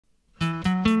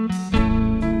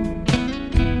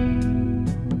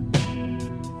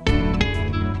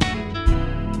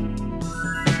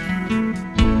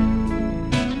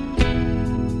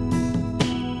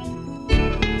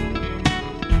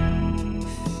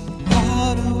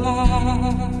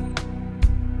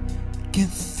get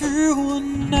through a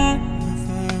night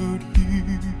without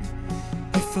you?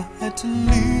 If I had to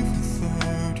live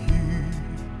without you,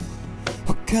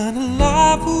 what kind of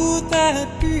life would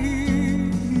that be?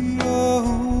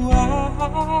 Oh,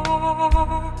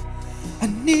 I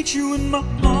need you in my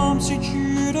arms, need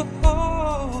you to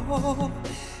hold.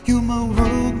 You're my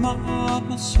world, my heart,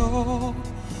 my soul.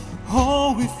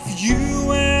 Oh, if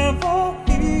you ever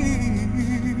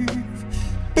leave,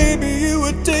 baby, you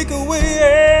would take away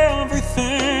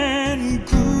everything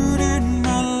good in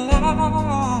my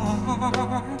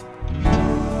life.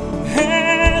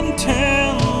 And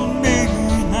tell me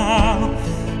now,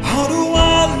 how do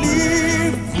I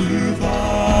live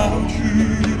without you?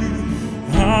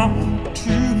 I want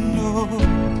to know,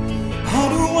 how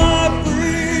do I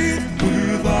breathe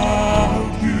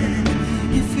without you?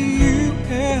 If you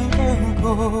ever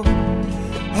go,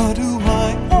 how do I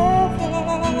ever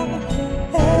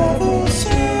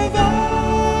survive?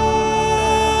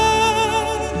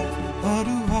 How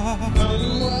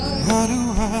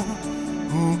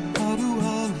do I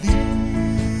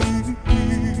live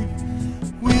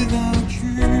without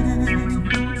you?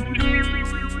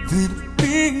 There'd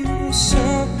be no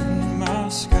sun in my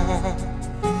sky,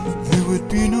 there would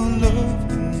be no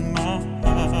love in my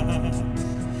heart,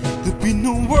 there'd be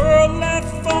no world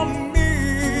left for me.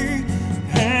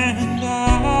 And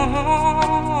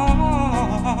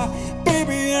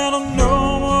baby, I don't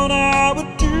know what I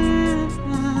would do.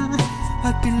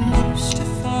 I'd be lost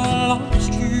if I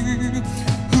lost you.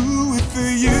 Who, if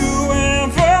you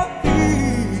ever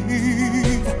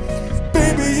leave,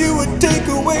 baby, you would take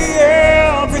away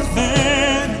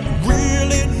everything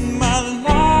real in my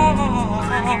life.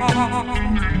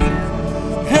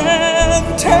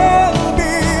 And tell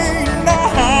me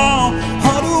now,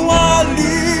 how do I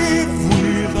live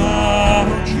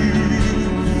without you?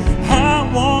 I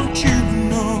want you to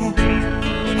know,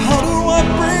 how do I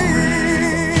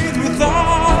breathe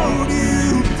without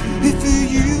you? If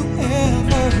you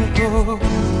ever go,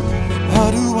 how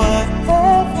do I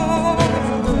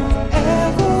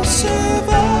ever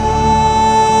survive?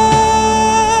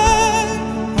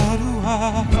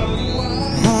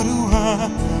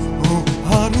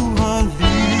 How do I live?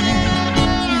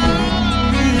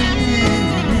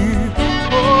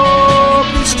 Oh,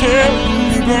 please tell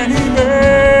me, baby.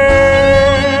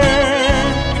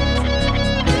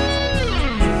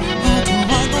 How do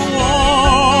I go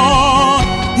on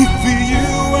if you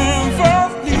ever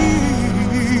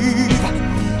leave?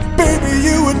 Baby,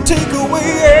 you would take away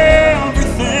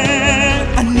everything.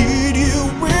 I need you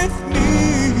with me.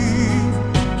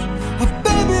 Oh,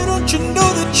 baby, don't you know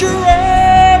that you're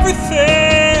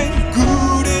everything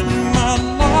good in my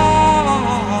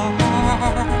life?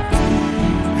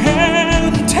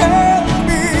 And tell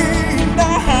me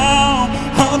now,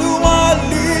 how do I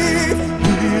live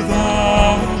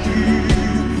without you?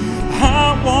 I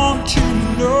want you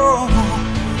to know,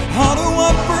 how do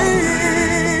I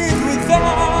breathe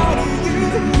without you?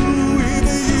 If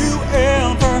you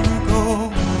ever go,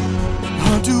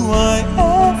 how do I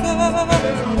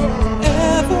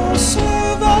ever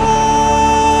survive?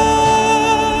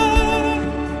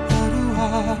 How do I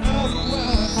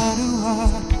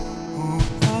live?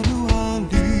 How do I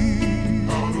live?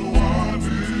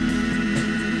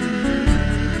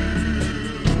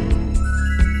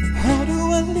 How do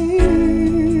I live?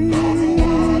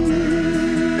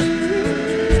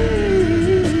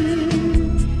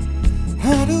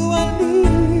 How do I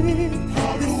live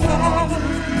without you?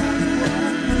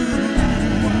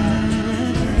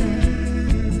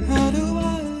 How do I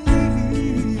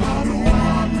live?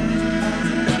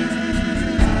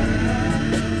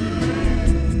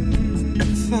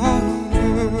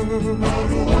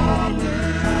 Without you?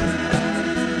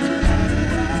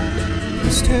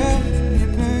 Please tell me,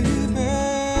 baby.